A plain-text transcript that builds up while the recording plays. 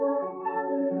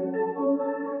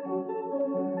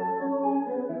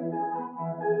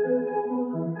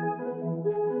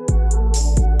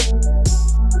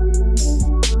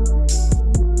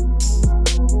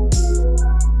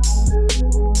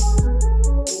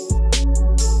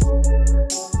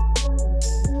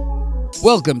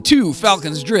Welcome to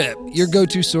Falcons Drip, your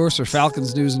go-to source for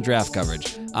Falcons news and draft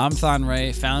coverage. I'm Thon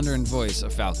Ray, founder and voice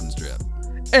of Falcons Drip.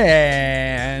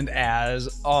 And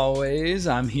as always,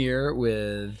 I'm here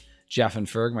with Jeff and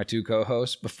Ferg, my two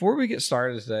co-hosts. Before we get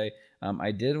started today,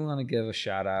 I did want to give a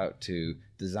shout out to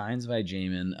Designs by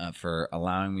Jamin for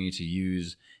allowing me to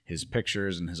use his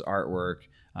pictures and his artwork,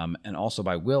 and also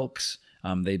by Wilkes.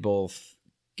 They both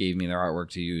gave me their artwork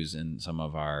to use in some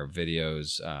of our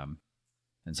videos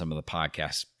and some of the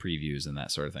podcast previews and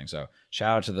that sort of thing. So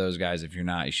shout out to those guys. If you're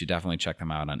not, you should definitely check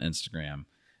them out on Instagram.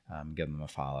 Give them a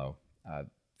follow.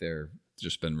 They're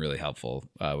just been really helpful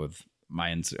with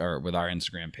with our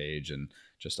Instagram page and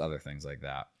just other things like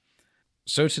that.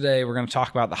 So today we're going to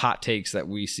talk about the hot takes that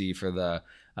we see for the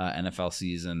NFL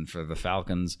season for the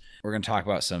Falcons. We're going to talk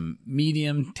about some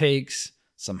medium takes,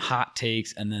 some hot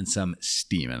takes, and then some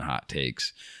steaming hot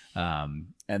takes.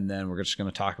 And then we're just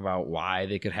going to talk about why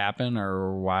they could happen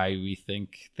or why we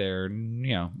think they're,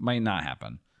 might not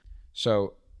happen.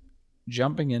 So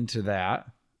jumping into that,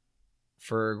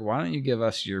 Ferg, why don't you give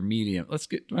us your medium? Why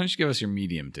don't you give us your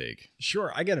medium take?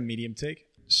 Sure, I got a medium take.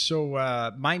 So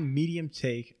my medium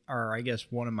take, or I guess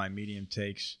one of my medium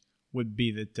takes, would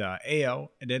be that Ayo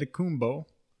Adetokunbo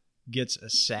gets a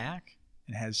sack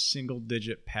and has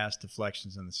single-digit pass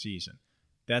deflections in the season.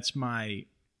 That's my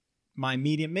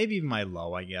medium, maybe even my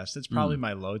low, I guess. That's probably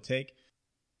my low take.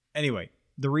 Anyway,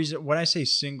 the reason when I say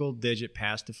single-digit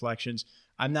pass deflections,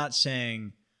 I'm not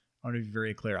saying, I want to be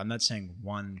very clear, I'm not saying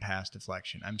one pass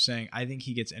deflection. I'm saying I think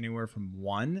he gets anywhere from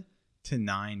 1 to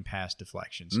 9 pass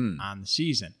deflections on the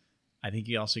season. I think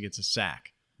he also gets a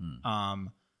sack.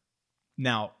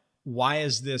 Now, why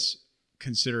is this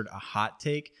considered a hot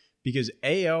take? Because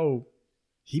AO,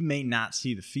 he may not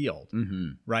see the field,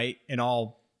 right?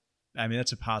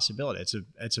 That's a possibility.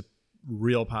 It's a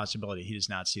real possibility. He does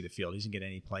not see the field. He doesn't get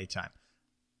any play time.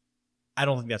 I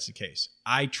don't think that's the case.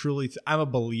 I'm a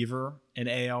believer in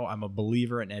AO. I'm a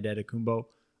believer in Adetokunbo.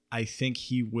 I think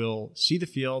he will see the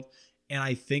field, and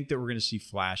I think that we're going to see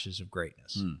flashes of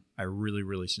greatness. I really,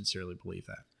 really sincerely believe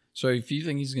that. So if you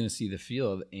think he's going to see the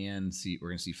field and we're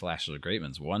going to see flashes of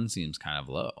greatness, one seems kind of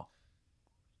low.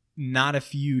 Not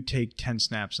if you take 10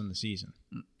 snaps in the season.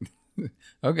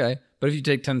 Okay, but if you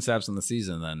take 10 snaps in the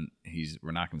season, then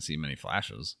we're not going to see many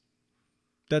flashes.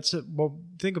 Well,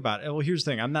 think about it. Well, here's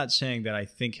the thing. I'm not saying that I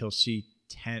think we'll see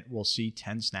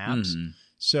 10 snaps.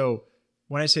 So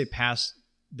when I say pass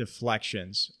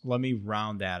deflections, let me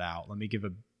round that out. Let me give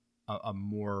a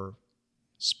more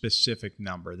specific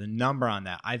number. The number on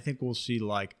that, I think we'll see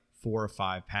like 4 or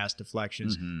 5 pass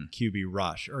deflections, QB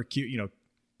rush, or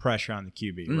pressure on the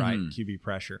QB, right? QB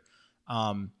pressure,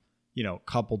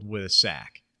 coupled with a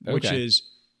sack, which is,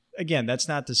 again, that's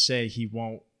not to say he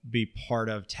won't be part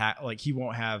of he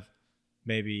won't have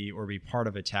maybe or be part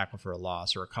of a tackle for a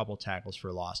loss or a couple tackles for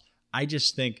a loss. I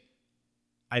think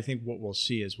what we'll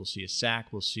see is a sack.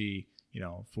 We'll see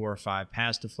 4 or 5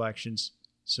 pass deflections,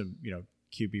 some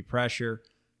QB pressure.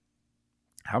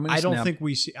 How many? I don't think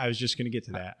we see. I was just going to get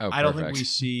to that. I don't think we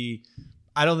see.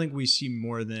 I don't think we see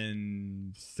more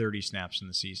than 30 snaps in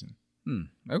the season.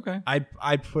 Okay.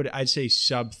 I'd say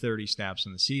sub 30 snaps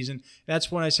in the season.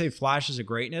 That's when I say flashes of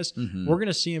greatness. We're going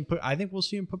to see him I think we'll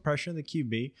see him put pressure on the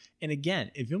QB. And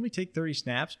again, if you only take 30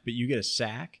 snaps, but you get a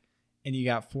sack and you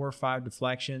got 4 or 5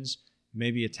 deflections,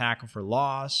 maybe a tackle for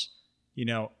loss,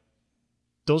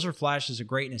 those are flashes of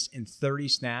greatness in 30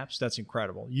 snaps. That's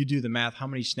incredible. You do the math. How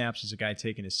many snaps has a guy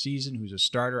taken a season who's a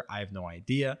starter? I have no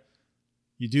idea.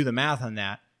 You do the math on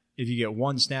that. If you get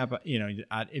one snap,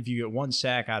 if you get one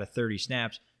sack out of 30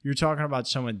 snaps, you're talking about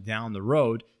someone down the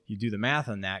road. You do the math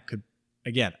on that.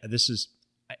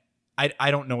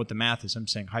 I don't know what the math is. I'm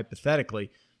saying hypothetically,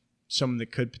 someone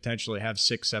that could potentially have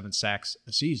 6-7 sacks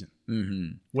a season.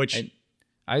 Which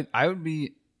I would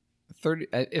be 30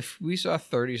 if we saw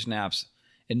 30 snaps.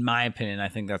 In my opinion, I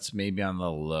think that's maybe on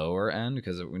the lower end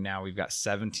because now we've got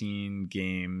 17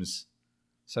 games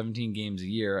a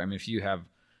year. I mean, if you have,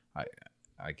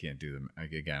 I can't do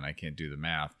the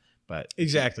math, but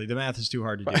exactly the math is too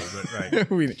hard to do. But right,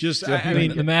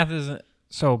 the math isn't.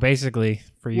 So basically,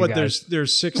 for you guys,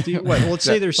 there's 60. Let's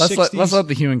say there's 60. Let's let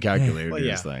the human calculator do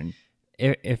this thing.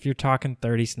 If you're talking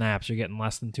 30 snaps, you're getting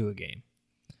less than 2 a game.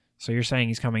 So you're saying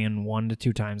he's coming in 1 to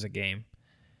 2 times a game,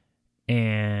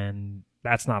 and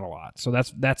that's not a lot. So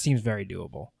that seems very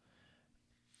doable.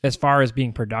 As far as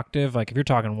being productive, like if you're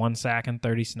talking 1 sack and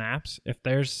 30 snaps, if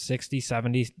there's 60,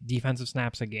 70 defensive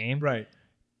snaps a game, right?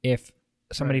 If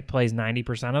somebody plays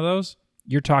 90% of those,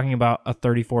 you're talking about a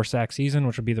 34 sack season,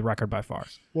 which would be the record by far.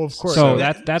 Well, of course. So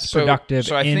that's productive.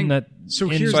 So I think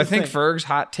Ferg's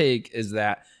hot take is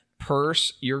that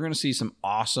you're going to see some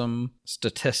awesome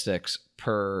statistics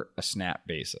per a snap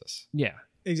basis. Yeah.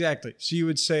 Exactly. So you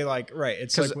would say like, right.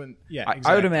 It's like when, yeah, I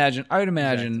exactly. would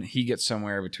imagine he gets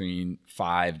somewhere between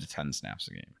 5 to 10 snaps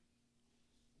a game.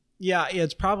 Yeah,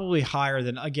 it's probably higher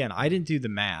than, again, I didn't do the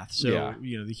math. So, Yeah.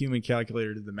 The human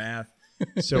calculator did the math.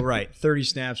 So, right, 30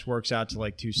 snaps works out to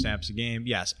like 2 snaps a game.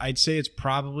 Yes, I'd say it's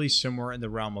probably somewhere in the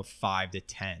realm of 5 to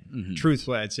 10. Mm-hmm.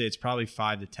 Truthfully, I'd say it's probably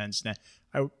 5 to 10 snaps.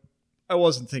 I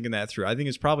wasn't thinking that through. I think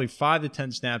it's probably 5 to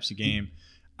 10 snaps a game.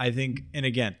 I think, and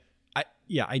again,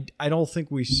 I don't think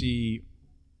we see,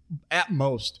 at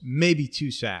most, maybe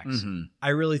 2 sacks. Mm-hmm. I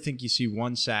really think you see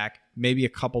 1 sack, maybe a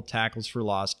couple tackles for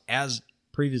loss, as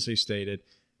previously stated,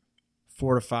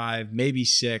 4 to 5, maybe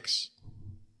 6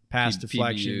 pass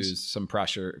deflections, PBUs, some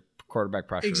pressure, quarterback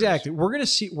pressure. Exactly. We're gonna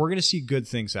see good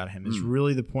things out of him. Is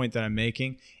really the point that I'm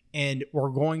making, and we're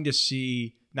going to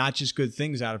see not just good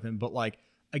things out of him, but like,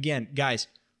 again, guys,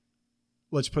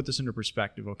 let's put this into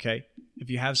perspective, okay? If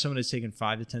you have someone that's taking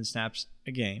 5 to 10 snaps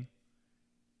a game,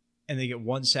 and they get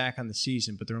 1 sack on the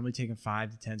season, but they're only taking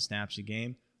 5 to 10 snaps a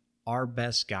game, our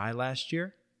best guy last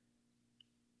year,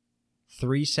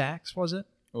 3 sacks, was it?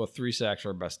 Well, 3 sacks for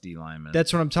our best D lineman.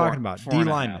 That's what I'm talking about. Four D and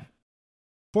a lineman.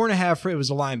 half. 4.5. It was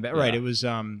a linebacker, right? Yeah. It was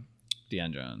Deion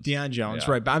Jones. Deion Jones,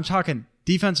 Yeah. right? But I'm talking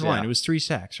defensive line. Yeah. It was 3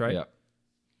 sacks, right? Yep.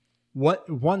 What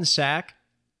 1 sack,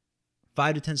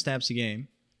 5 to 10 snaps a game.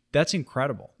 That's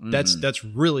incredible. Mm-hmm. That's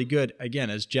really good. Again,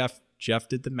 as Jeff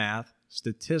did the math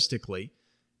statistically,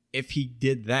 if he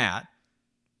did that,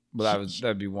 Well,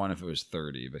 that'd be 1 if it was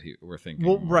 30, but we're thinking.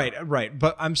 well, right.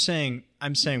 But I'm saying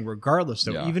regardless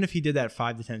though, Yeah. even if he did that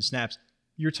 5 to 10 snaps,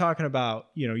 you're talking about,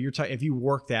 if you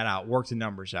work that out, work the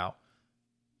numbers out,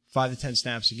 5 to 10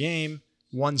 snaps a game,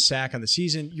 1 sack on the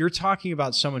season, you're talking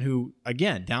about someone who,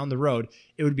 again, down the road,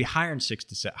 it would be higher in 6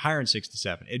 to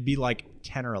 7. It'd be like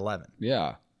 10 or 11.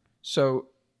 Yeah. So,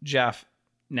 Jeff,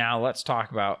 now let's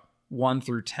talk about 1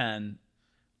 through 10.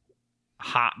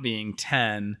 Hot being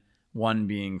 10, 1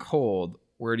 being cold.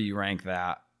 Where do you rank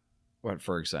that? What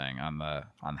Ferg's saying on the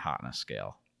hotness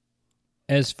scale?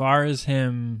 As far as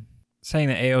him saying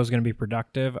that AO is going to be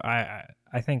productive, I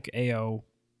think AO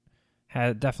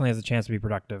definitely has a chance to be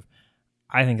productive.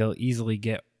 I think he'll easily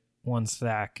get 1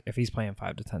 sack if he's playing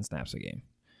 5 to 10 snaps a game.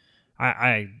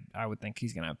 I would think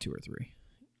he's going to have 2 or 3.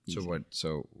 So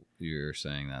So you're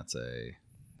saying that's a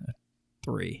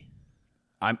 3.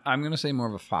 I'm going to say more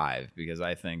of a 5 because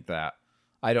I think that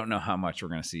I don't know how much we're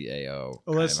going to see AO.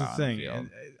 Well, that's the kind of out on thing.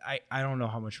 field. I don't know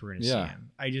how much we're going to Yeah.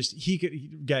 see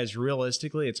him. Guys,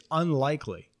 realistically, it's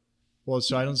unlikely. Well,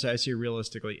 so I say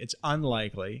realistically, it's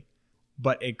unlikely,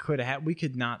 but it could have. We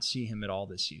could not see him at all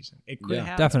this season. It could Yeah,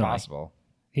 happen. definitely. possible.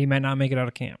 He might not make it out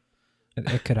of camp.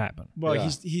 It could happen. Well,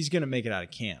 Yeah. he's going to make it out of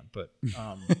camp, but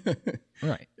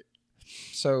Right.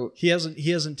 So he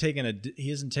hasn't taken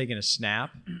a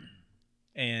snap,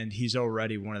 and he's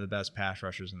already one of the best pass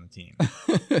rushers on the team.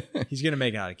 He's going to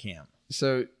make it out of camp.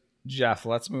 So, Jeff,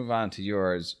 let's move on to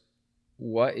yours.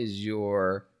 What is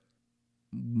your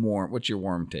what's your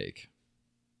warm take?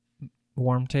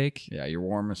 Warm take. Yeah, your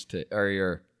warmest take or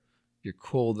your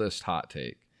coldest hot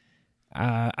take.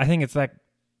 I think it's that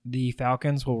the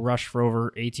Falcons will rush for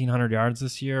over 1,800 yards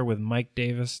this year with Mike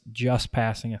Davis just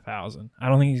passing 1,000. I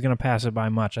don't think he's going to pass it by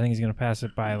much. I think he's going to pass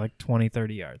it by like 20,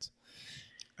 30 yards.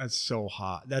 That's so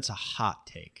hot. That's a hot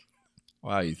take.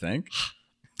 Wow, you think?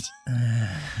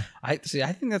 I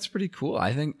think that's pretty cool.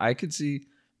 I think I could see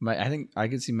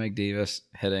Mike Davis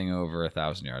hitting over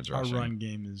 1,000 yards rushing. Our run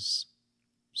game is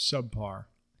subpar.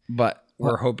 But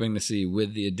we're hoping to see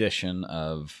with the addition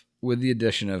of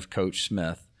Coach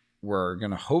Smith, we're going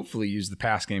to hopefully use the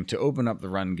pass game to open up the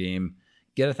run game,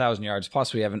 get 1,000 yards.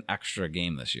 Plus, we have an extra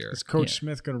game this year. Is Coach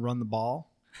Smith going to run the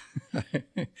ball?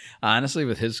 Honestly,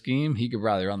 with his scheme, he could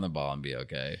probably run the ball and be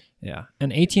okay. Yeah,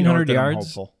 and 1,800 that I'm yards.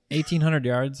 hopeful. 1,800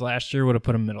 yards last year would have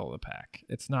put him middle of the pack.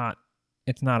 It's not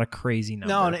a crazy number.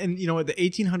 No, and you know what? The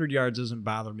 1,800 yards doesn't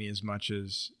bother me as much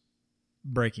as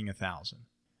breaking 1,000.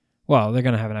 Well, they're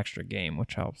going to have an extra game,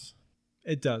 which helps.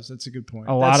 It does. That's a good point.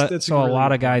 A lot That's of really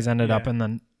good guys point. ended up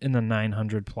Yeah. in the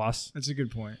 900 plus, That's a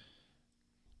good point.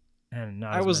 and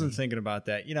not I as wasn't many. thinking about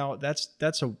that.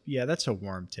 That's a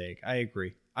warm take. I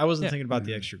agree. I wasn't Yeah. thinking about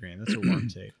the extra game. That's a warm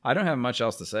take. I don't have much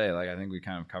else to say. Like, I think we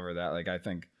kind of covered that. Like, I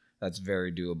think that's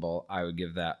very doable. I would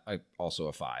give that also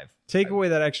a 5. Take away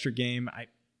that extra game.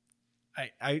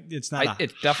 It's not.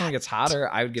 It definitely gets hotter.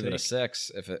 I would give it a take.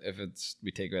 6 if it's we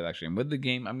take away the extra game. With the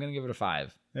game, I'm going to give it a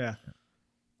 5. Yeah.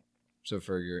 So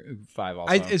for your 5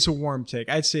 also. It's a warm take.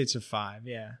 I'd say it's a 5.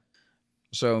 Yeah.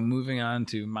 So moving on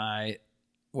to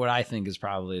what I think is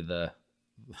probably the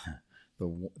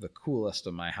coolest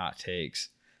of my hot takes.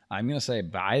 I'm going to say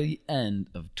by the end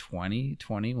of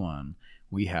 2021,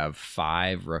 we have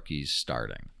 5 rookies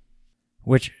starting.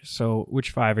 Which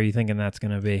 5 are you thinking that's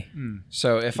going to be?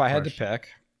 So if I had to pick,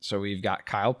 so we've got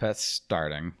Kyle Pitts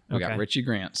starting. We got Okay. Richie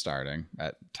Grant starting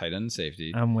at tight end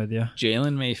safety. I'm with you.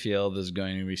 Jalen Mayfield is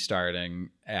going to be starting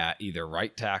at either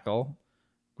right tackle,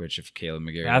 which if Caleb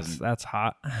McGarry That's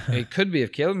hot. it could be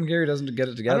if Caleb McGarry doesn't get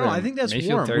it I together. don't know. I and think that's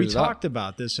Mayfield warm. tears We it up. talked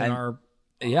about this in And- our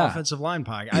Yeah. offensive line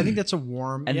podcast. I think that's a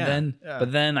warm. And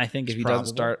but then I think if It's he probable.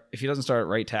 doesn't start at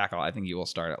right tackle, I think he will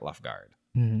start at left guard.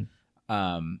 Mhm.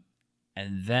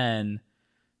 And then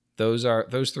those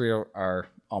 3 are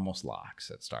almost locks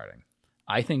at starting.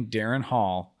 I think Darren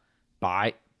Hall,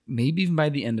 maybe even by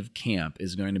the end of camp,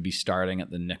 is going to be starting at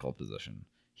the nickel position.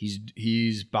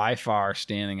 He's by far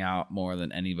standing out more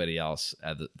than anybody else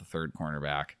at the third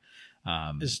cornerback.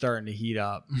 is starting to heat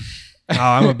up. Oh,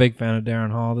 I'm a big fan of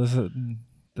Darren Hall. This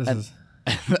is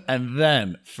And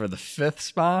then for the 5th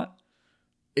spot,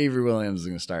 Avery Williams is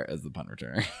going to start as the punt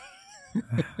returner.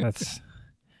 that's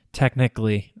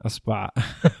technically a spot.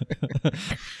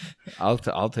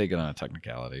 I'll take it on a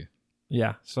technicality.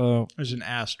 Yeah, so There's an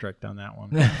asterisk on that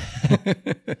one.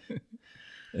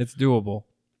 it's doable.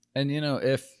 And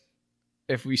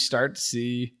if we start to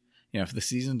see, if the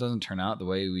season doesn't turn out the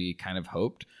way we kind of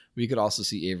hoped, we could also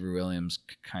see Avery Williams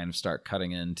kind of start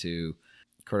cutting into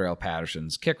Cordell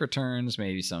Patterson's kick returns,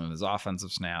 maybe some of his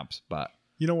offensive snaps. But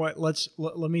You know what? Let's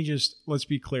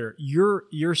be clear.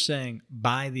 You're saying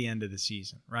by the end of the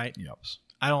season, right? yep.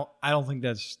 I don't think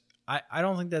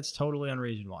that's totally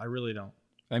unreasonable. I really don't.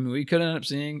 I mean, we could end up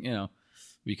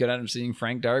seeing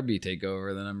Frank Darby take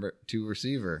over the number 2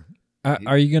 receiver.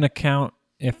 Are you going to count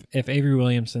if Avery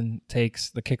Williamson takes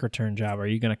the kick return job? Are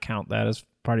you going to count that as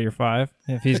part of your 5?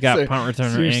 If he's got punt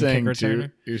returner you're and kick saying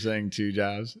returner, you're saying 2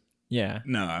 jobs? yeah.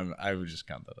 No, I would just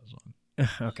count that as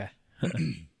one. Okay.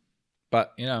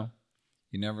 But you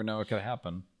never know what could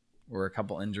happen. We're a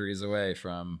couple injuries away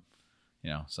from,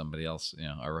 somebody else,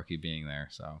 a rookie being there.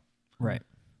 So Right.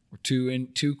 we're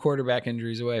 2 quarterback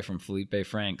injuries away from Felipe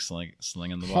Frank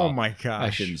slinging the ball. Oh my gosh. I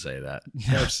shouldn't say that.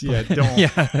 Don't.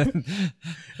 Yeah.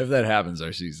 If that happens,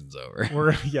 our season's over.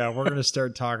 We're gonna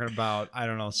start talking about, I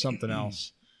don't know, something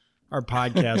else. Our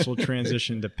podcast will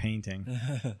transition to painting.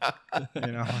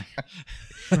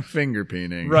 Finger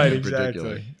painting, Right, in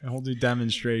particular. exactly. And we'll do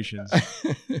demonstrations.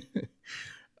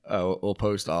 We'll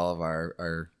post all of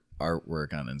our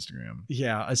artwork on Instagram.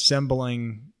 Yeah,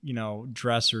 assembling,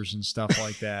 dressers and stuff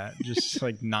like that. Just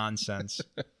like nonsense.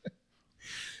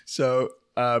 So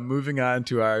moving on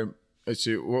to our, let's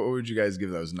see, what would you guys give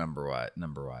those number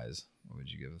wise? What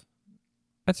would you give?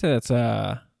 I'd say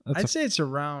I'd say it's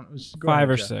around go 5 ahead,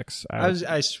 or Jeff. 6.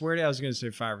 I swear to you, I was going to say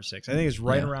 5 or 6. I think it's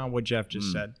right around what Jeff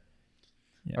just said,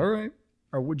 Yeah. All right.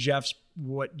 or what Jeff's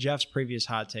previous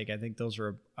hot take. I think those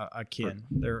are akin.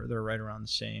 They're right around the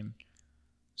same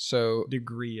So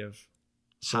degree of.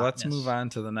 let's hotness. move on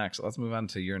to the next. Let's move on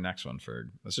to your next one,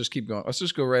 Ferg. Let's just keep going. Let's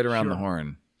just go right around the Sure.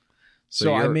 horn.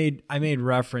 So I you're- made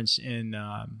reference in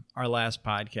our last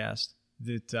podcast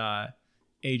that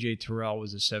AJ Terrell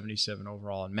was a 77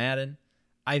 overall in Madden.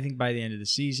 I think by the end of the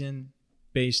season,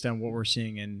 based on what we're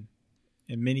seeing in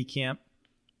minicamp,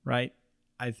 right?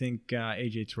 I think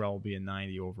AJ Terrell will be a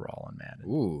 90 overall in Madden.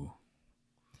 Ooh.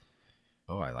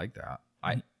 Oh, I like that.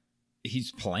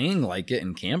 He's playing like it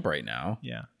in camp right now.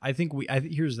 Yeah, I think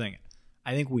here's the thing.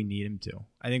 I think we need him to.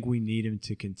 I think we need him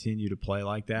to continue to play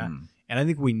like that. And I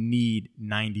think we need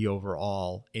 90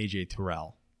 overall AJ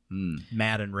Terrell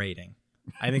Madden rating.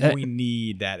 I think we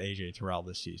need that AJ Terrell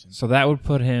this season. So that would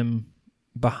put him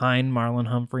behind Marlon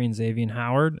Humphrey and Xavier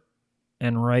Howard,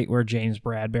 and right where James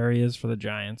Bradbury is for the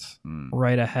Giants,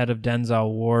 right ahead of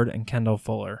Denzel Ward and Kendall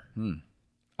Fuller.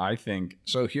 I think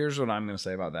so. Here's what I'm going to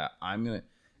say about that.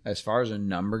 As far as a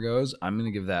number goes, I'm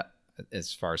going to give that,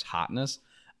 as far as hotness,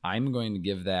 I'm going to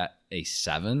give that a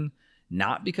 7.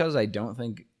 Not because I don't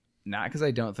think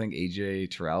AJ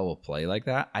Terrell will play like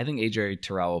that. I think AJ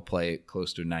Terrell will play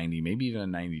close to 90, maybe even a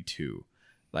 92.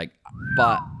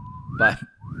 But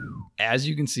as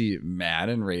you can see,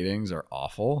 Madden ratings are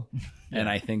awful, and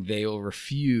I think they will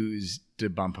refuse to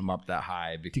bump him up that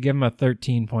high. To give him a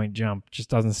 13-point jump just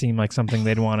doesn't seem like something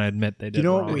they'd want to admit they did You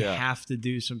know wrong. what we have to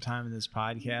do sometime in this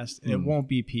podcast? And it won't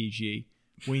be PG.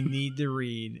 We need to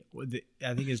read,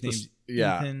 I think his name's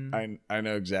Ethan. I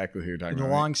know exactly who you're talking The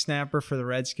about. long snapper for the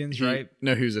Redskins, right?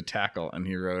 No, he was a tackle, and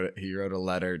he wrote a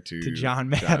letter to John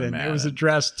Madden. It was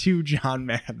addressed to John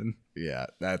Madden. Yeah,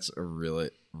 that's a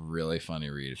really, really funny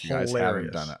read. If you guys haven't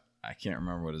Hilarious. done it, I can't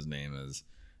remember what his name is.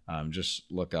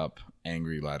 Just look up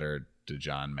 "angry letter" to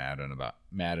John Madden about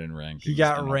Madden rankings. He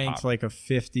got ranked like a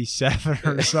 57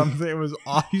 or something. It was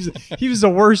he was the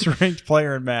worst ranked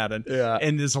player in Madden. Yeah.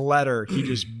 And this letter, he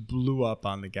just blew up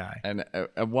on the guy. And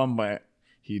at one point,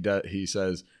 he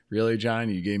says, "Really, John?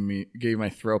 You gave my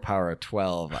throw power a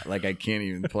 12. Like I can't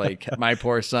even play my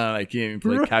poor son. I can't even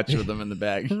play catch with him in the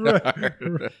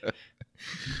backyard."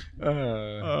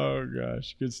 Oh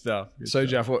gosh, good stuff. So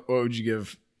Jeff, what would you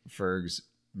give Ferg's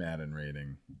Madden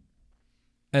rating?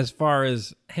 As far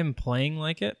as him playing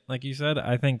like it, like you said,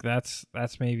 I think that's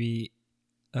maybe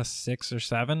a 6 or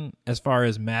 7. As far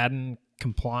as Madden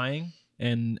complying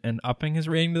and upping his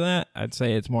rating to that, I'd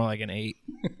say it's more like an 8.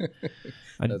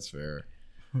 That's fair.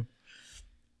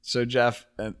 So Jeff,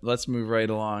 let's move right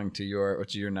along to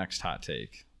what's your next hot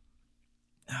take?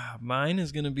 Mine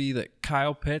is going to be that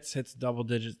Kyle Pitts hits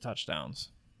double-digit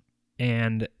touchdowns.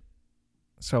 And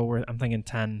so I'm thinking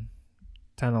 10,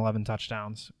 11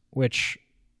 touchdowns, which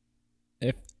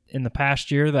if in the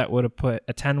past year that would have put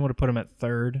a 10 would have put him at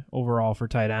 3rd overall for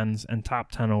tight ends and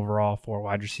top 10 overall for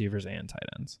wide receivers and tight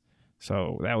ends.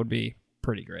 So that would be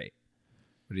pretty great.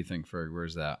 What do you think, Ferg?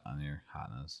 Where's that on your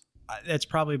hotness? That's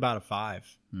probably about a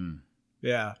 5.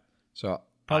 Yeah. So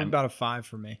probably about a 5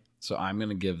 for me. So I'm going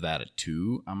to give that a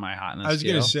 2 on my hotness. I was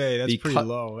going to say that's pretty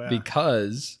low. Yeah.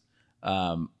 Because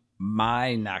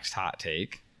my next hot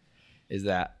take is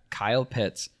that Kyle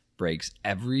Pitts breaks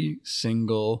every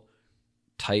single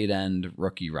tight end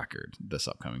rookie record this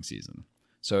upcoming season.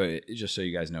 So just so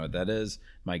you guys know what that is,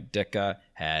 Mike Ditka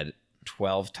had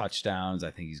 12 touchdowns.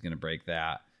 I think he's going to break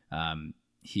that.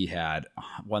 He had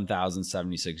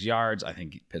 1,076 yards. I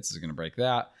think Pitts is going to break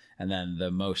that. And then the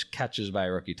most catches by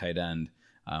a rookie tight end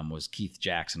was Keith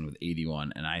Jackson with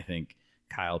 81. And I think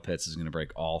Kyle Pitts is going to break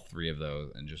all 3 of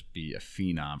those and just be a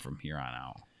phenom from here on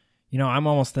out. You know, I'm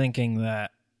almost thinking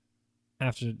that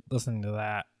after listening to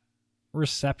that,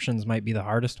 receptions might be the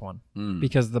hardest one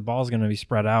because the ball's going to be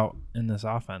spread out in this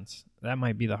offense. That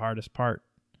might be the hardest part.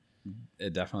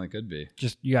 It definitely could be.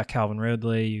 Just you got Calvin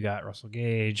Ridley, you got Russell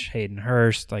Gage, Hayden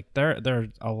Hurst. Like there are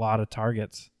a lot of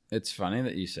targets. It's funny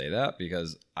that you say that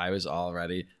because I was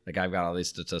already I've got all these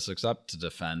statistics up to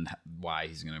defend why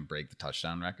he's going to break the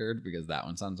touchdown record because that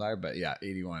one sounds hard. But yeah,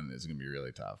 81 is going to be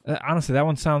really tough. Honestly, that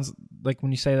one sounds like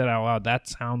when you say that out loud, that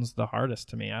sounds the hardest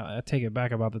to me. I take it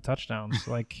back about the touchdowns.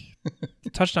 Like the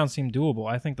touchdowns seem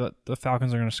doable. I think that the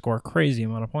Falcons are going to score a crazy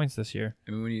amount of points this year.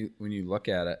 I mean, when you look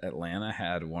at it, Atlanta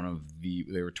had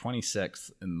they were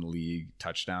 26th in the league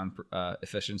touchdown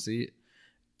efficiency,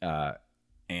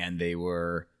 and they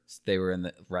were in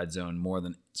the red zone more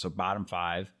than bottom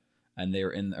 5, and they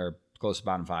were close to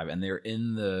bottom 5, and they were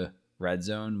in the red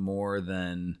zone more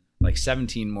than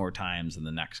 17 more times than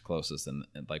the next closest and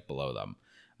below them.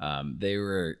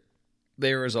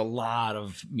 There was a lot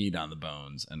of meat on the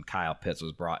bones, and Kyle Pitts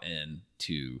was brought in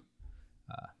to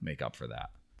make up for that.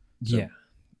 So yeah.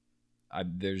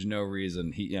 There's no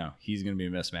reason he's going to be a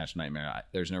mismatch nightmare.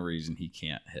 There's no reason he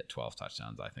can't hit 12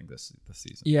 touchdowns. I think this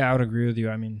season. Yeah, I would agree with you.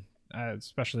 I mean,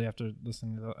 especially after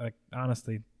listening to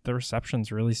honestly, the receptions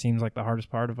really seems like the hardest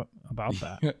part about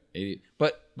that. 80,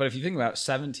 but if you think about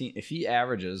 17, if he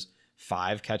averages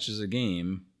 5 catches a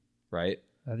game, right?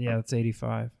 That's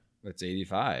 85. That's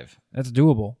 85. That's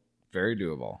doable. Very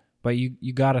doable. But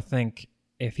you got to think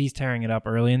if he's tearing it up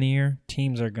early in the year,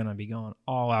 teams are going to be going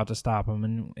all out to stop him,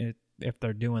 and if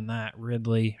they're doing that,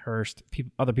 Ridley, Hurst,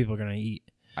 other people are going to eat.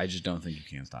 I just don't think you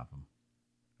can stop him.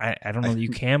 I don't know that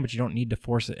you can, but you don't need to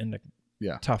force it into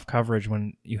tough coverage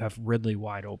when you have Ridley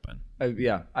wide open.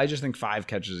 I just think 5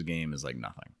 catches a game is like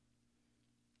nothing.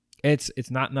 It's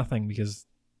not nothing because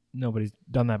nobody's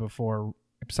done that before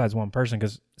besides one person.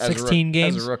 Because 16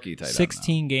 games, as a rookie tight end,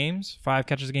 16 games, 5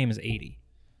 catches a game is 80.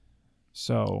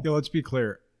 So let's be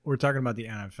clear. We're talking about the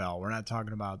NFL. We're not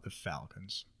talking about the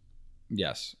Falcons.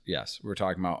 Yes. We're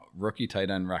talking about rookie tight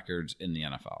end records in the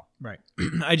NFL. Right.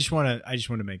 I just want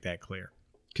to make that clear.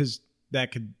 Because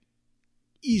that could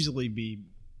easily be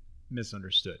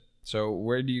misunderstood. So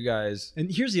where do you guys... And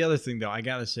here's the other thing, though. I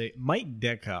got to say, Mike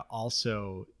Ditka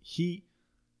also, he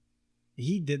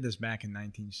did this back in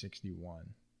 1961.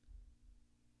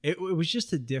 It was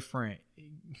just a different...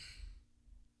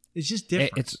 It's just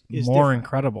different. It's more different.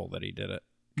 Incredible that he did it.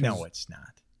 No, it's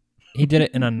not. He did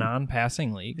it in a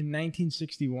non-passing league. In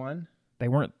 1961? They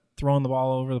weren't throwing the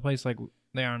ball all over the place like...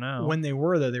 They are now. When they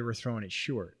were, though, they were throwing it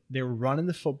short. They were running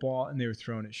the football, and they were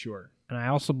throwing it short. And I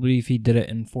also believe he did it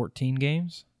in 14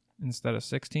 games instead of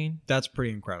 16. That's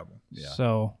pretty incredible. Yeah.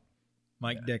 So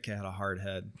Mike Ditka had a hard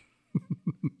head.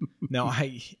 No,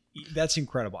 that's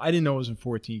incredible. I didn't know it was in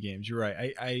 14 games. You're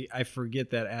right. I forget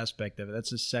that aspect of it.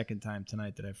 That's the second time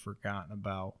tonight that I've forgotten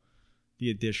about the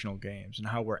additional games and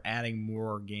how we're adding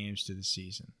more games to the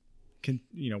season.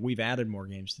 We've added more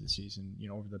games to the season,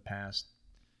 over the past,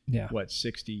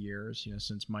 60 years,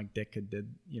 since Mike Ditka did,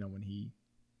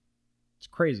 it's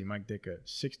crazy. Mike Ditka,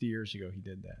 60 years ago, he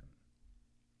did that.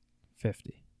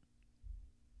 50.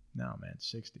 No, man,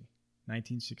 60.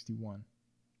 1961.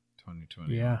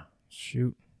 2020. Yeah,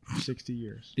 shoot. 60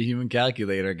 years. The human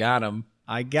calculator got him.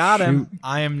 I got him.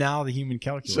 I am now the human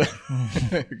calculator.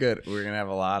 Good. We're gonna have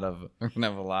a lot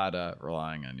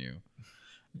relying on you.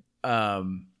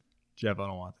 Jeff, I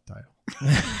don't want the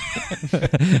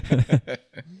title.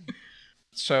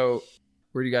 So,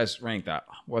 where do you guys rank that?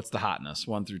 What's the hotness,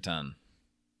 1 through 10?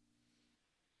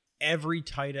 Every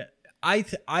tight end,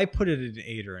 I put it at an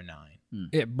 8 or a 9.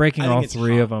 Breaking all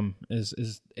three hot. of them is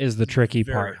the tricky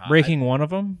Very part. hot. Breaking one of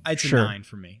them, It's sure. a 9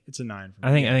 for me. It's a 9 for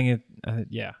me. I think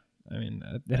yeah. I mean,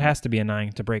 it has to be a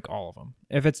 9 to break all of them.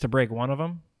 If it's to break one of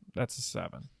them, that's a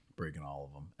 7. Breaking all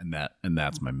of them, and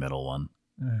that's my middle one.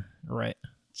 Right.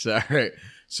 So, all right.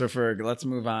 So let's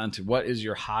move on to what is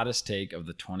your hottest take of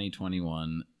the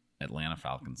 2021 Atlanta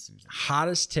Falcons season?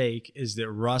 Hottest take is that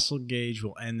Russell Gage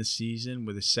will end the season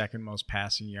with the second most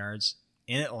passing yards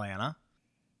in Atlanta.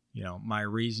 My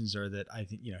reasons are that I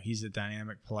think, he's a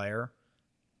dynamic player,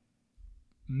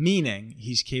 meaning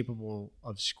he's capable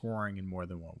of scoring in more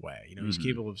than one way. He's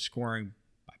capable of scoring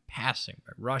by passing,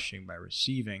 by rushing, by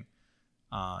receiving,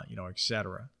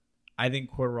 etc. I think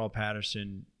Cordarrelle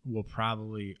Patterson will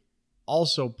probably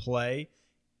also play.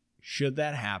 Should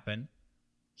that happen,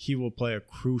 he will play a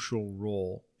crucial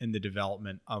role in the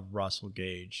development of Russell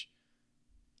Gage,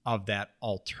 of that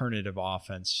alternative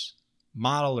offense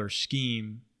model or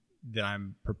scheme that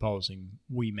I'm proposing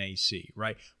we may see,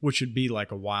 right? Which would be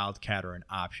like a wildcat or an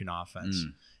option offense.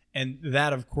 And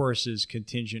that, of course, is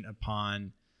contingent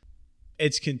upon,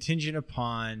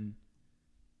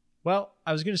 well,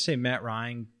 I was going to say Matt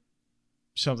Ryan,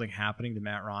 something happening to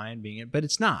Matt Ryan being it, but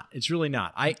it's not. It's really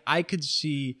not. I could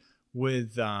see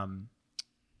with,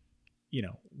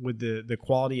 with the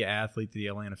quality of athlete that the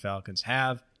Atlanta Falcons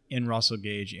have in Russell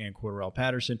Gage and Cordarrelle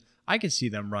Patterson, I could see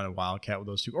them run a wildcat with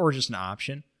those two, or just an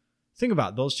option. Think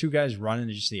about those two guys running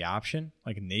just the option,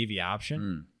 like a Navy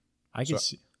option. I could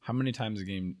see. How many times a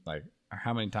game, or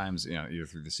how many times, either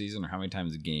through the season or how many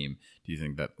times a game do you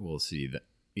think that we'll see that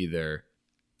either?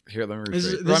 Here, let me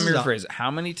rephrase it. How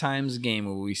many times a game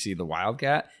will we see the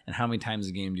wildcat, and how many times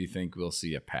a game do you think we'll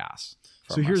see a pass?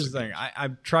 So here's the thing. I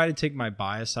try to take my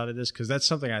bias out of this because that's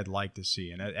something I'd like to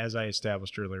see. And as I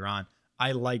established earlier on,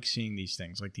 I like seeing these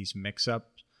things, like these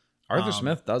mix-ups. Arthur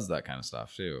Smith does that kind of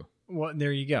stuff too. Well,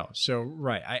 there you go. So,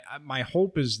 right. My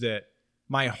hope is that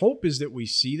we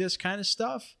see this kind of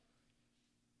stuff,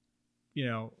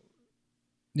 Yeah,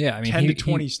 I mean, 10 to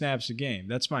 20 snaps a game.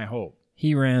 That's my hope.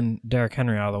 He ran Derrick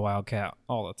Henry out of the wildcat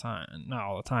all the time. Not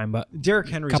all the time, but Derrick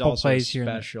Henry's couple also plays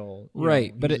special.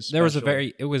 Right, but there was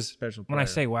special when I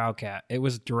say wildcat, it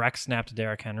was direct snap to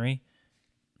Derrick Henry,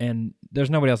 and there's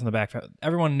nobody else in the backfield.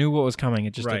 Everyone knew what was coming.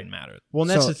 It just didn't matter. Well,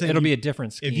 and that's the thing. It'll be a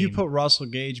different scheme. If you put Russell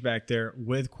Gage back there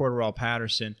with Cordarrelle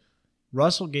Patterson,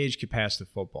 Russell Gage could pass the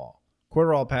football.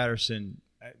 Cordarrelle Patterson,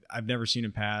 I've never seen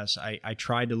him pass. I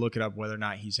tried to look it up whether or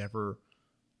not he's ever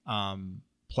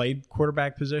played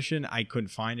quarterback position. I couldn't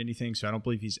find anything, so I don't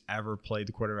believe he's ever played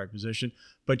the quarterback position.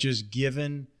 But just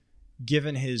given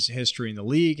his history in the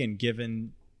league and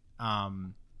given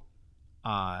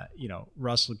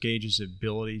Russell Gage's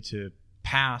ability to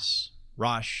pass,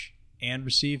 rush, and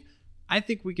receive, I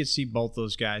think we could see both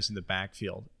those guys in the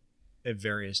backfield at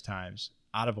various times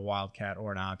out of a wildcat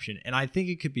or an option, and I think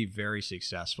it could be very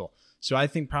successful. So I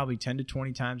think probably 10 to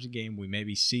 20 times a game we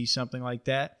maybe see something like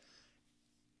that.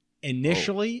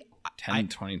 Initially, 10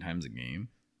 to 20 times a game.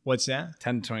 What's that?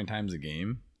 10 to 20 times a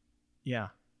game. Yeah.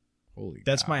 Holy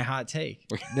That's cow. my hot take.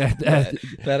 that's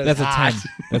a hot. 10.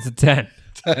 That's a 10.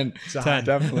 10. It's a 10.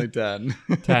 Definitely 10.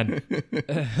 10.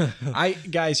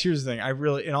 Guys, here's the thing.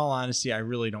 In all honesty, I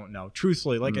really don't know.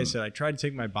 Truthfully, like I said, I tried to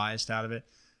take my bias out of it.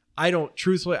 I don't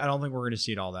think we're going to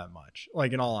see it all that much.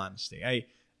 Like, in all honesty,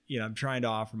 I'm trying to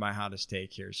offer my hottest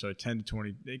take here. So 10 to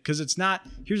 20, because it's not,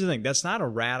 here's the thing. That's not a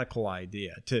radical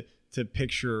idea to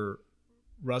picture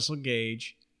Russell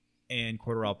Gage and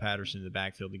Cordarrelle Patterson in the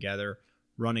backfield together,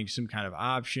 running some kind of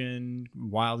option,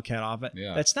 wildcat offense.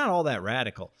 Yeah. That's not all that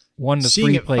radical. 1 to Seeing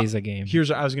 3 it plays a game. Here's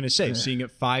what I was going to say. Seeing it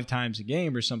 5 times a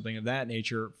game or something of that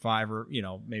nature, 5 or,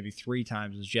 maybe 3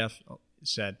 times, as Jeff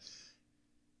said,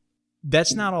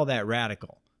 that's not all that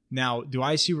radical. Now, do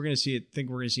I think we're going to see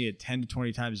it 10 to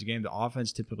 20 times a game? The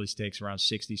offense typically takes around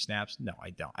 60 snaps. No, I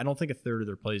don't. I don't think a third of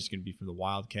their plays is going to be from the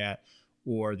wildcat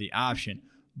or the option.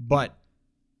 But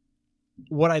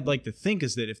what I'd like to think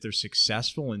is that if they're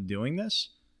successful in doing this,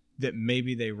 that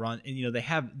maybe they run, and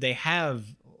they have.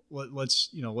 Let's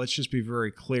just be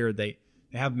very clear. They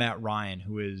have Matt Ryan,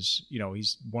 who is,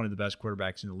 he's one of the best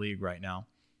quarterbacks in the league right now.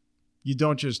 You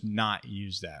don't just not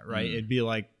use that, right? It'd be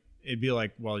like,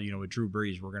 well, with Drew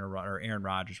Brees, we're gonna run, or Aaron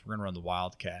Rodgers, we're gonna run the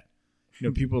Wildcat.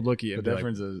 People would look at you. The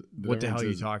difference is, what the hell are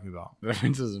you talking about? The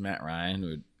difference is Matt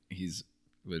Ryan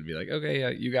would be like, okay, yeah,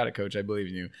 you got it, coach. I believe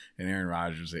in you. And Aaron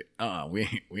Rodgers would say,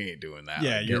 we ain't doing that.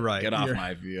 Yeah, you're right. Get off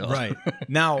my field. Right.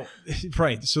 Now,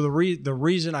 right. So the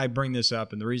reason I bring this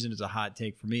up and the reason it's a hot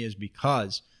take for me is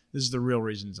because this is the real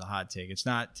reason it's a hot take. It's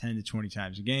not 10 to 20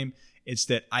 times a game. It's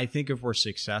that I think if we're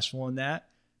successful in that,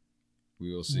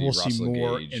 we'll see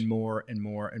more Gage. and more and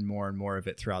more and more and more of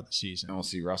it throughout the season. And we'll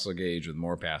see Russell Gage with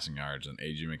more passing yards than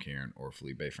A.J. McCarron or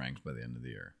Felipe Franks by the end of the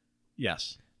year.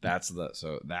 Yes. That's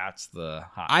the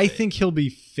hot I take. think he'll be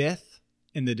 5th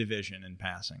in the division in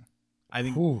passing. I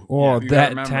think. You gotta 10.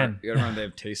 remember, you gotta remember they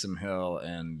have Taysom Hill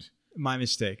and My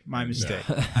mistake. My mistake.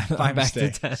 I'm My back to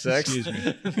mistake. 10. Sixth. Excuse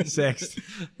me.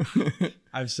 6th.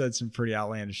 I've said some pretty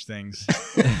outlandish things.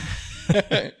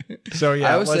 So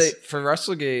yeah, I would say for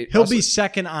Russell Gage, he'll be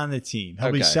second on the team.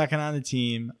 He'll be Okay. second on the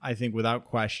team, I think, without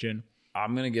question.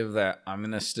 I'm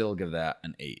gonna still give that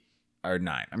an 8 or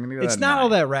 9. I'm gonna give It's that a not 9. all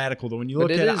that radical though. When you But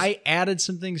look it at it, is- I added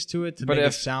some things to it to But make it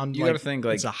if- sound you like, gotta think,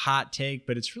 like- it's a hot take,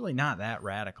 but it's really not that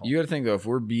radical. You got to think though, if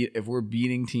we're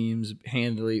beating teams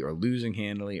handily or losing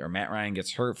handily, or Matt Ryan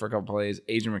gets hurt for a couple plays,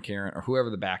 Adrian McCarron or whoever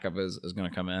the backup is going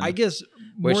to come in. I guess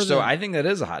I think that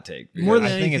is a hot take. more than I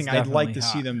think anything, it's I'd like to definitely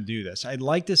see hot. them do this. I'd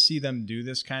like to see them do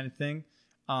this kind of thing,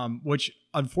 which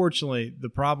unfortunately the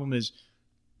problem is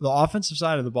the offensive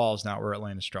side of the ball is not where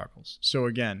Atlanta struggles. So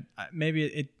again, maybe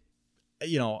it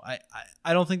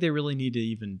I don't think they really need to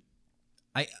even.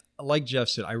 Like Jeff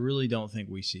said, I really don't think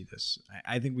we see this.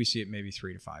 I think we see it maybe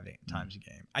 3 to 5 times a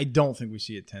game. I don't think we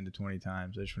see it 10 to 20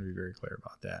 times. I just want to be very clear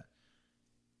about that.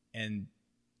 And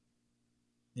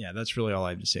yeah, that's really all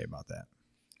I have to say about that.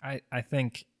 I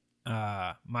think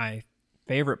my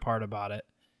favorite part about it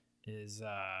is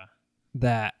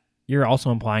that you're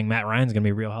also implying Matt Ryan's going to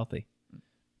be real healthy.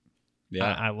 Yeah,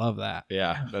 I love that.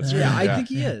 yeah, that's Yeah, right. I think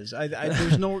he is.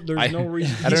 There's no reason.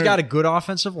 I He's don't- got a good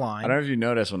offensive I line. don't know if you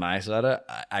noticed when I said it.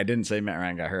 I didn't say Matt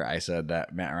Ryan got hurt. I said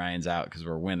that Matt Ryan's out because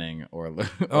we're winning or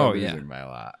Oh, yeah. losing by a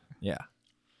lot. Yeah.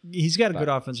 He's got a good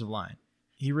offensive line.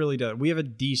 He really does. We have a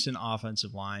decent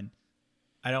offensive line.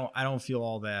 I don't feel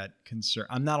all that concerned.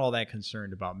 I'm not all that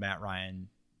concerned about Matt Ryan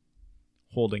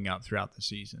holding up throughout the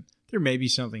season. There may be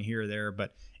something here or there,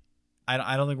 but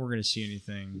I don't think we're going to see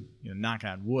anything. Knock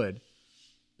on wood.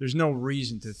 There's no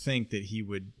reason to think that he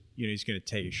would. He's going to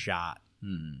take a shot.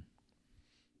 Hmm.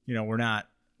 We're not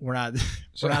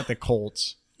the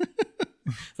Colts.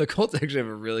 The Colts actually have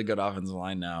a really good offensive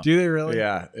line now. Do they really?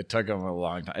 Yeah, it took them a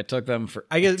long time. It took them for.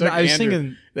 I guess it took I was Andrew-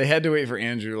 thinking. they had to wait for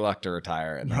Andrew Luck to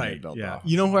retire, and then they Right. built Yeah. the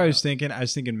You know who I was offensive thinking? I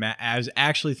was thinking Matt. I was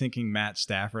actually thinking Matt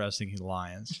Stafford. I was thinking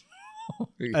Lions.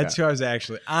 line. That's who I was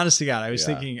actually. Honest to God, I was Yeah.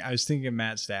 thinking. I was thinking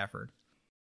Matt Stafford.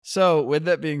 So, with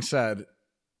that being said,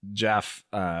 Jeff,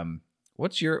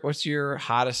 what's your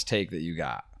hottest take that you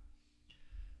got?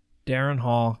 Darren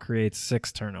Hall creates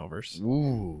 6 turnovers.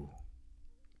 Ooh,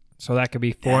 So that could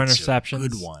be 4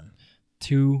 interceptions. Good one.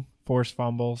 2 forced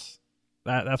fumbles.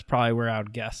 That's probably where I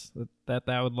would guess that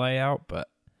would lay out. But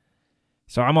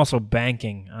so I'm also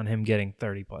banking on him getting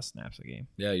 30 plus snaps a game.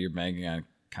 yeah, you're banking on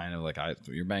kind of like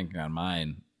you're banking on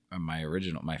mine, on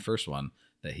my first one,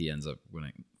 that he ends up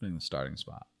winning the starting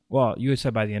spot. Well, you had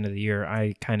said by the end of the year,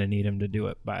 I kind of need him to do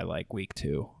it by like week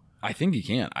 2. I think he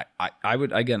can. I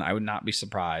would not be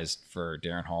surprised for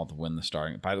Darren Hall to win the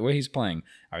starting. By the way he's playing,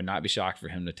 I would not be shocked for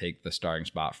him to take the starting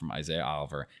spot from Isaiah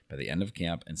Oliver by the end of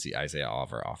camp and see Isaiah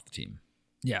Oliver off the team.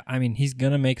 Yeah, I mean, he's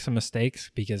going to make some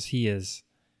mistakes because he is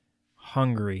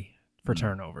hungry for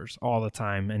turnovers all the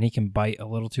time, and he can bite a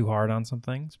little too hard on some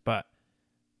things, but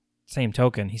same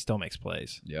token, he still makes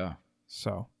plays. Yeah.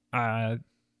 So I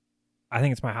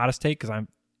think it's my hottest take because I'm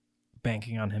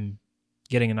banking on him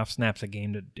getting enough snaps a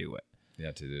game to do it.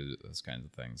 Yeah, to do those kinds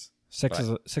of things. 6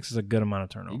 is a good amount of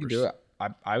turnovers. You can do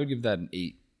it. I would give that an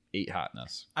 8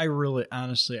 hotness. I really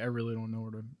don't know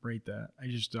where to rate that. I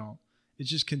just don't. It's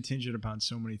just contingent upon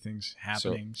so many things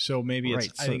happening. So maybe it's.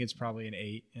 Right, I so- think it's probably an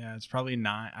 8. Yeah, it's probably a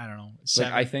 9. I don't know. Like,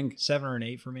 7, I think 7 or an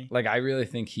 8 for me. like I really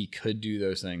think he could do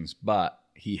those things, but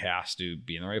he has to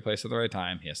be in the right place at the right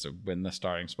time. He has to win the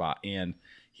starting spot, and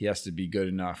he has to be good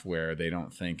enough where they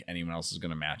don't think anyone else is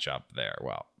going to match up there.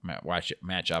 Well,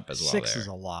 match up as well. 6 there. is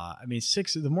a lot. I mean,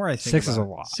 6. The more I think 6 is about a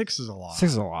lot. 6 is a lot.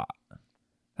 6 is a lot.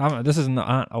 This is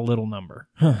not a little number.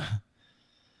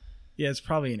 Yeah, it's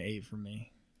probably an 8 for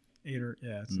me.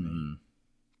 It's an 8.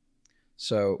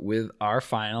 So with our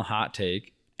final hot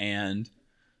take, and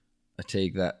a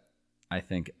take that I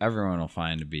think everyone will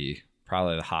find to be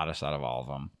probably the hottest out of all of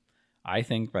them, I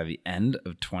think by the end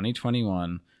of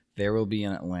 2021, there will be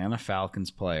an Atlanta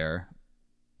Falcons player,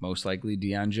 most likely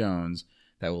Deion Jones,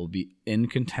 that will be in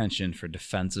contention for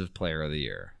Defensive Player of the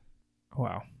Year.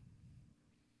 Wow.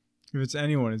 If it's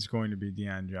anyone, it's going to be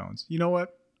Deion Jones. You know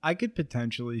what? I could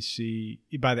potentially see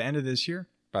by the end of this year.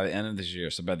 By the end of this year.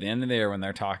 So by the end of the year, when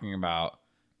they're talking about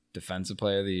Defensive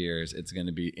Player of the Years, it's going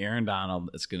to be Aaron Donald,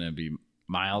 it's going to be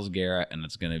Myles Garrett, and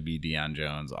it's going to be Deion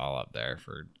Jones all up there.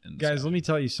 Guys, let me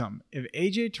tell you something. If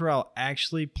A.J. Terrell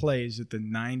actually plays at the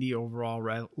 90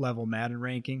 overall level Madden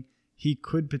ranking, he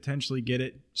could potentially get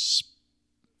it.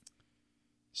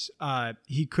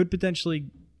 He could potentially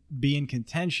be in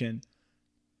contention,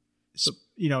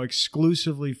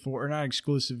 exclusively for, or not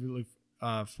exclusively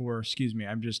for, excuse me,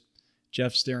 I'm just,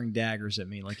 Jeff staring daggers at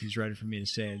me like he's ready for me to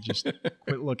say it. Just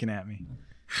quit looking at me.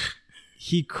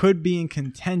 He could be in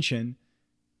contention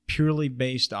purely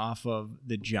based off of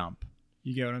the jump.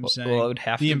 You get what I'm saying? Well, it would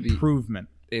have the to improvement.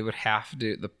 It would have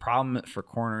to. The problem for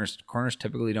corners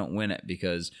typically don't win it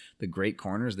because the great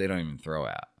corners, they don't even throw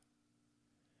at.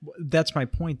 That's my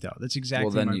point, though. That's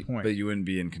exactly my point. But you wouldn't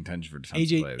be in contention for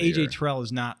defensive play of the year. A.J. Terrell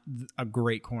is not a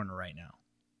great corner right now.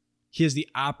 He has the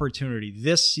opportunity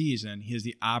this season. He has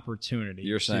the opportunity.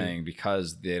 You're saying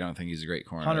because they don't think he's a great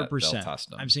corner, 100%. They'll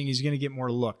test him. I'm saying he's going to get more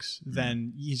looks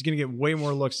than he's going to get way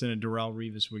more looks than a Darrelle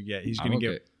Revis would get. He's going to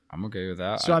get. I'm okay with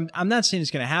that. So I'm not saying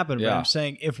it's going to happen, but I'm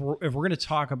saying if we're going to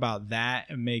talk about that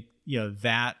and make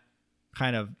that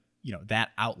kind of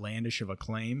that outlandish of a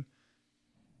claim,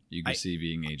 you could see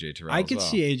being A.J. Terrell. I could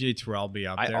see A.J. Terrell be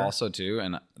up there. I also too,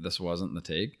 and this wasn't the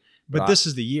take. But this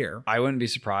is the year. I wouldn't be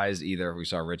surprised either if we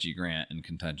saw Richie Grant in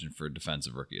contention for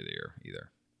Defensive Rookie of the Year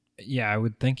either. Yeah, I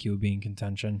would think he would be in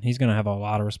contention. He's going to have a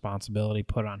lot of responsibility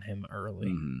put on him early.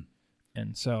 Mm-hmm.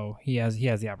 And so he has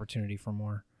the opportunity for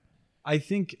more. I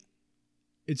think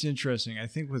it's interesting. I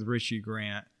think with Richie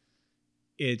Grant,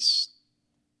 it's,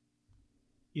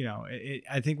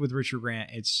 I think with Richie Grant,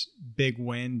 it's big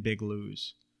win, big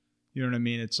lose. You know what I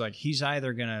mean? It's like he's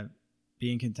either going to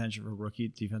be in contention for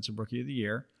Defensive Rookie of the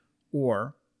Year,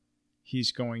 or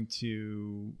he's going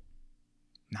to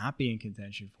not be in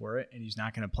contention for it, and he's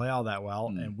not going to play all that well,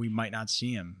 and we might not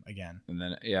see him again. And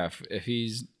then, if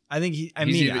he's, I think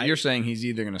you're saying he's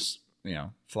either going to,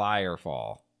 fly or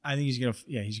fall. I think he's going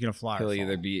to fly. He'll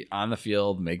either be on the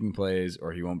field making plays,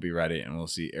 or he won't be ready, and we'll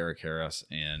see Eric Harris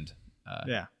and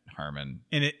Harmon,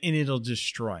 and it'll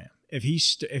destroy him if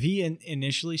he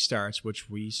initially starts, which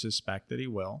we suspect that he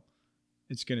will.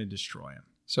 It's going to destroy him.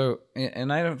 So,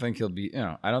 and I don't think he'll be,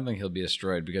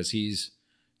 destroyed because he's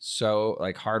so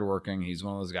hardworking. He's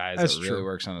one of those guys that really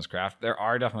works on his craft. There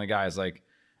are definitely guys like,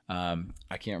 I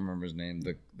can't remember his name,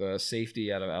 the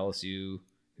safety out of LSU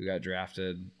who got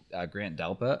drafted, Grant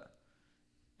Delpit.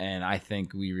 And I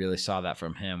think we really saw that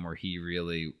from him where he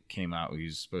really came out. He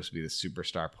was supposed to be the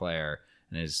superstar player.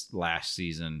 And his last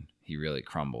season, he really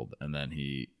crumbled. And then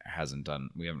we haven't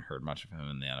heard much of him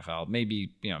in the NFL.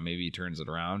 Maybe he turns it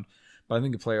around. But I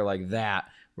think a player like that,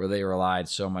 where they relied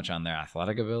so much on their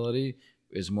athletic ability,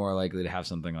 is more likely to have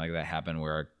something like that happen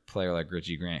where a player like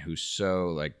Richie Grant, who's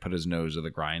so put his nose to the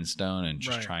grindstone and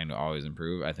just trying to always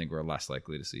improve, I think we're less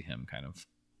likely to see him kind of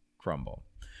crumble.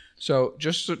 So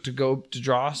just to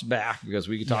draw us back, because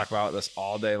we could talk about this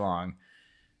all day long,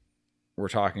 we're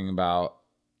talking about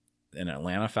an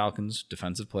Atlanta Falcons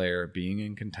defensive player being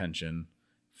in contention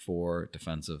for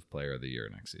Defensive Player of the Year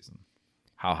next season.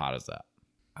 How hot is that?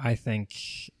 I think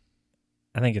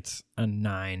it's a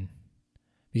 9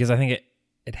 because I think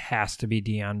it has to be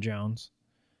Deion Jones.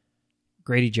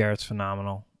 Grady Jarrett's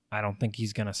phenomenal. I don't think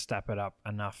he's going to step it up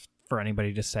enough for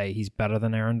anybody to say he's better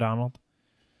than Aaron Donald.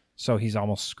 So he's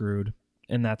almost screwed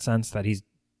in that sense that he's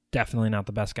definitely not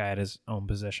the best guy at his own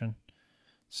position.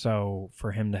 So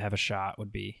for him to have a shot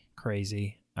would be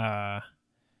crazy.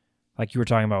 Like you were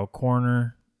talking about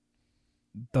corner,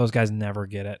 those guys never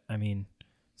get it. I mean,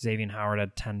 Xavier Howard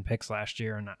had 10 picks last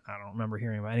year, and I don't remember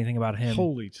hearing about anything about him.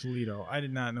 Holy Toledo. I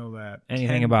did not know that.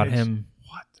 Anything about him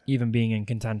even being in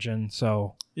contention.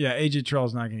 So yeah, A.J.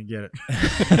 Terrell's not going to get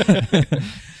it.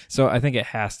 So I think it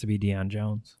has to be Deion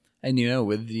Jones. And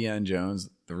with Deion Jones,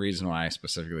 the reason why I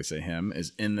specifically say him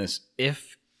is in this,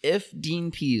 if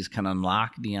Dean Pease can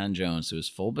unlock Deion Jones to his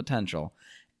full potential,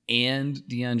 and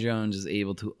Deion Jones is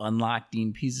able to unlock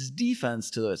Dean Pease's defense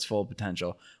to its full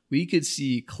potential, we could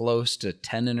see close to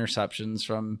 10 interceptions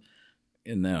from,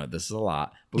 no, this is a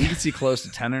lot, but we could see close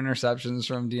to 10 interceptions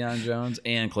from Deion Jones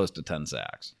and close to 10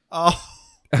 sacks. Oh,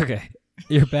 okay.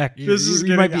 You're back. This is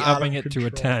you might be getting out upping of it to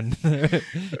a control. 10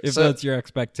 if So- that's your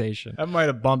expectation. I might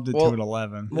have bumped it to an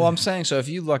 11. Well, I'm saying, so if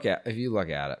you look at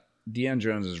it, Deion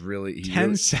Jones is really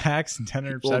 10 sacks and 10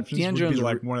 interceptions Deion would Jones be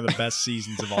like one of the best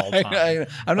seasons of all time.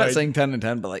 I'm not Right? saying 10 and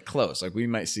 10, but like close. Like we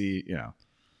might see,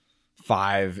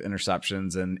 5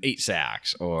 interceptions and 8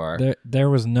 sacks, or There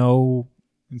was no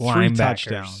And 3 linebackers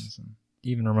touchdowns.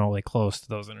 even remotely close to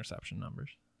those interception numbers.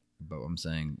 but I'm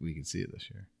saying we could see it this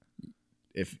year.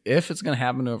 If it's going to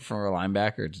happen for a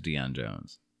linebacker, it's Deion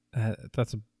Jones.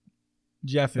 That's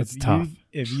Jeff, It's tough.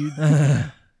 If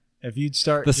you'd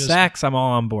start the just- sacks. I'm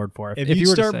all on board for. if you you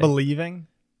were to start say- believing,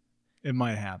 it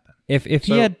might happen. if he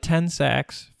So- had 10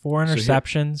 sacks, 4 So here-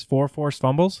 interceptions, 4 forced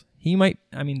fumbles, he might.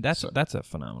 I mean, that's So- a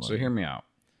phenomenal. So hear me out.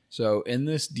 So in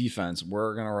this defense,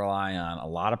 we're going to rely on a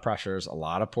lot of pressures, a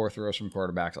lot of poor throws from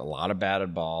quarterbacks, a lot of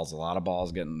batted balls, a lot of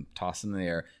balls getting tossed in the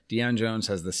air. Deion Jones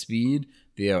has the speed,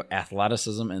 the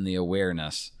athleticism, and the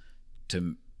awareness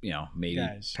to, maybe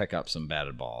Guys, pick up some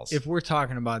batted balls. If we're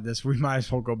talking about this, we might as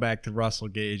well go back to Russell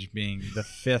Gage being the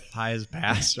 5th highest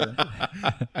passer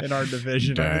in our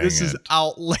division. I mean, Dang this is it.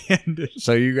 outlandish.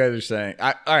 So you guys are saying,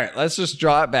 all right, let's just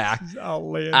draw it back. This is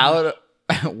outlandish.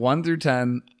 Out 1 through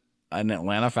 10, an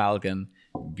Atlanta Falcon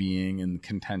being in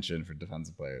contention for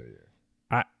Defensive Player of the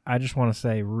Year. I just want to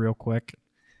say real quick,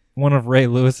 one of Ray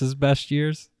Lewis's best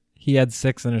years, he had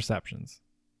 6 interceptions.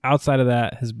 Outside of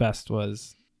that, his best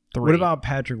was 3. What about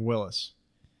Patrick Willis?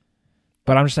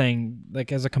 But I'm just saying,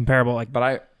 like as a comparable, like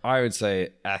But I would say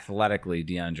athletically,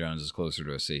 Deion Jones is closer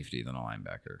to a safety than a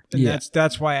linebacker. And Yeah.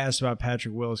 that's why I asked about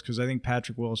Patrick Willis, because I think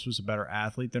Patrick Willis was a better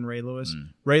athlete than Ray Lewis.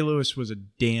 Ray Lewis was a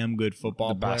damn good football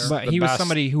The player. best. but the he was best-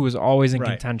 somebody who was always in Right.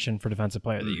 contention for Defensive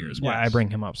Player of the Year. Is why Yes. I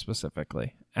bring him up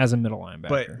specifically as a middle linebacker.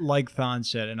 But like Thon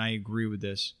said, and I agree with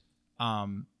this,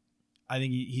 I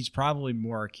think he's probably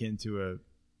more akin to a,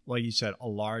 like you said, a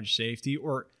large safety.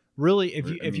 Or really,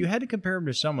 if you had to compare him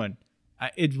to someone,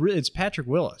 it's Patrick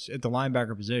Willis at the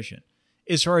linebacker position.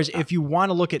 As far as if you want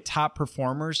to look at top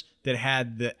performers that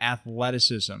had the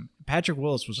athleticism, Patrick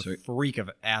Willis was a freak of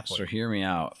an athlete. So hear me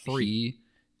out.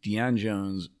 Deion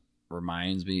Jones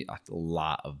reminds me a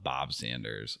lot of Bob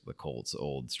Sanders, the Colts'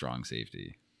 old strong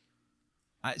safety.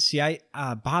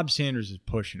 Bob Sanders is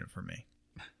pushing it for me.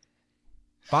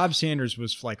 Bob Sanders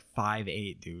was like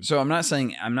 5'8", dude. So I'm not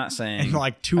saying And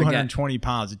like 220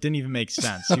 pounds. It didn't even make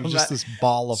sense. He was just this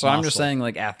ball of So I'm just muscle. saying,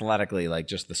 like athletically, like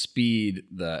just the speed,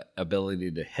 the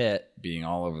ability to hit, being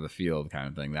all over the field, kind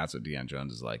of thing. That's what Deion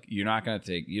Jones is like. You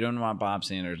don't want Bob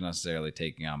Sanders necessarily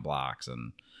taking on blocks.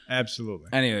 And Absolutely.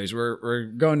 anyways, we're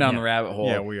going down the rabbit hole.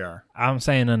 Yeah, we are. I'm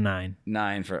saying a 9.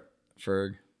 9 for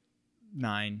Ferg.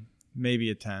 9, maybe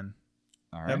a 10.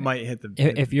 All right. That might hit the.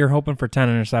 If you're hoping for 10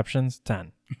 interceptions,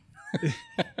 10.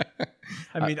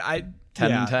 I mean, 10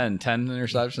 yeah. and 10. 10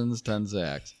 interceptions, 10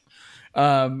 sacks.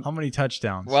 How many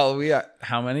touchdowns? Well, we got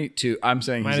how many? 2. I'm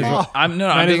saying Might he's as well- I'm Might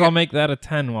as thinking well make that a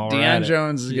 10 while we're at Deion it.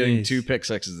 Jones is getting Jeez. 2 pick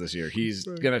sixes this year. He's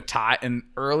gonna tie, and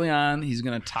early on, he's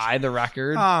gonna tie the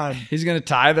record. on. He's gonna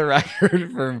tie the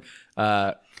record for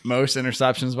most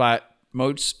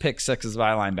pick sixes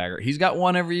by a linebacker. He's got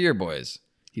one every year, boys.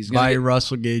 He's gonna Buy get-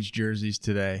 Russell Gage jerseys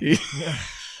today.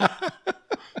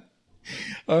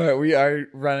 All right, we are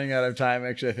running out of time.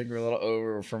 Actually, I think we're a little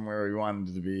over from where we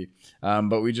wanted to be.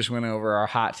 But we just went over our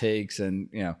hot takes and,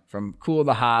 from cool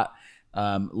to hot.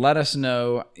 Let us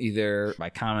know either by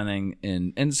commenting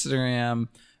in Instagram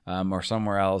or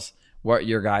somewhere else what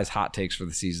your guys' hot takes for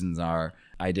the seasons are.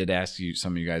 I did ask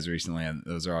some of you guys recently, and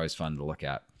those are always fun to look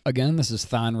at. Again, this is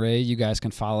Thon Ray. You guys can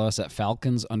follow us at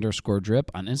Falcons_drip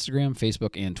on Instagram,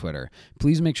 Facebook, and Twitter.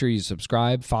 Please make sure you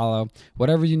subscribe, follow,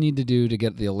 whatever you need to do to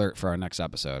get the alert for our next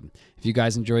episode. If you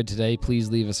guys enjoyed today, please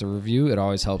leave us a review. It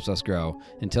always helps us grow.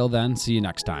 Until then, see you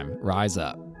next time. Rise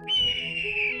up.